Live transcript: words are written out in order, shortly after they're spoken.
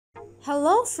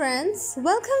Hello friends,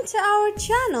 welcome to our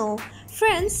channel.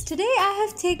 Friends, today I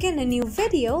have taken a new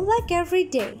video like every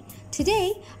day.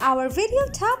 Today, our video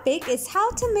topic is how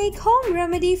to make home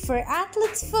remedy for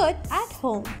athlete's foot at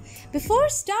home. Before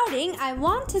starting, I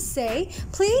want to say,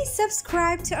 please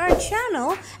subscribe to our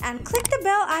channel and click the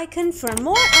bell icon for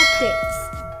more updates.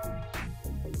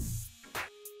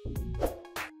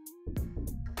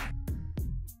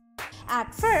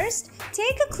 At first,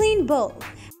 take a clean bowl.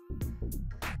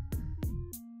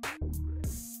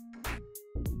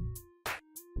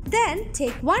 Then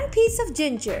take 1 piece of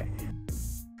ginger.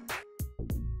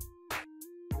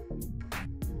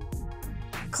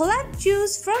 Collect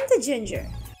juice from the ginger.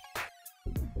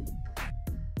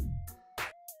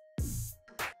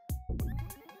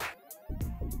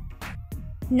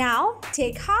 Now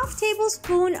take half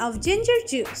tablespoon of ginger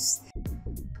juice.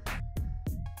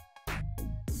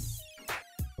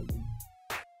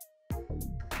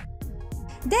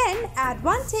 Then add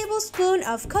 1 tablespoon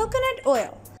of coconut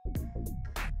oil.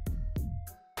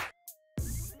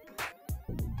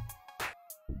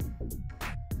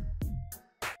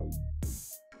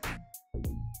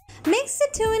 Mix the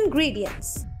two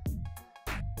ingredients.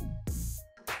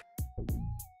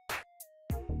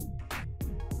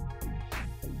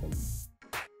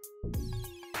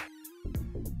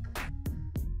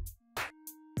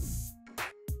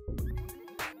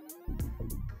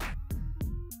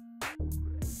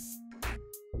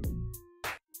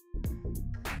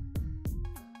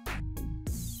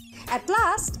 At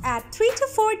last, add 3 to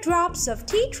 4 drops of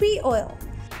tea tree oil.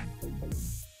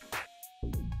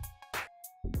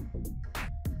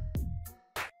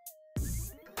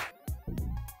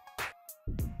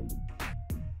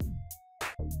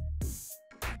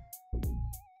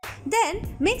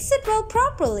 Then mix it well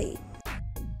properly.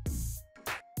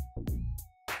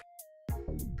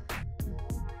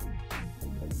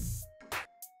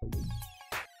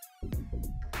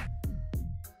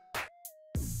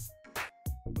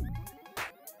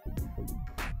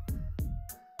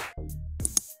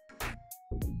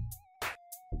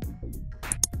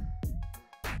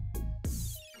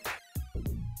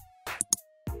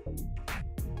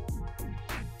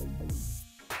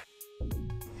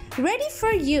 Ready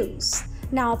for use.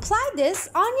 Now apply this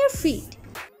on your feet.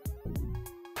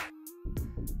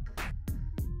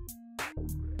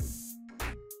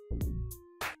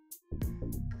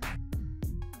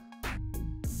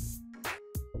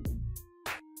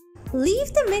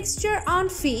 Leave the mixture on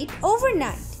feet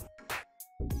overnight.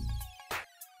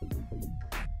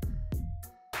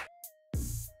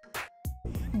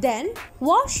 Then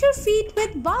wash your feet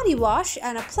with body wash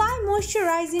and apply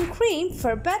moisturizing cream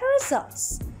for better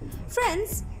results.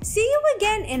 Friends, see you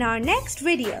again in our next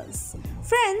videos.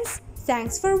 Friends,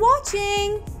 thanks for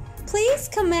watching. Please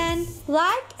comment,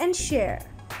 like and share.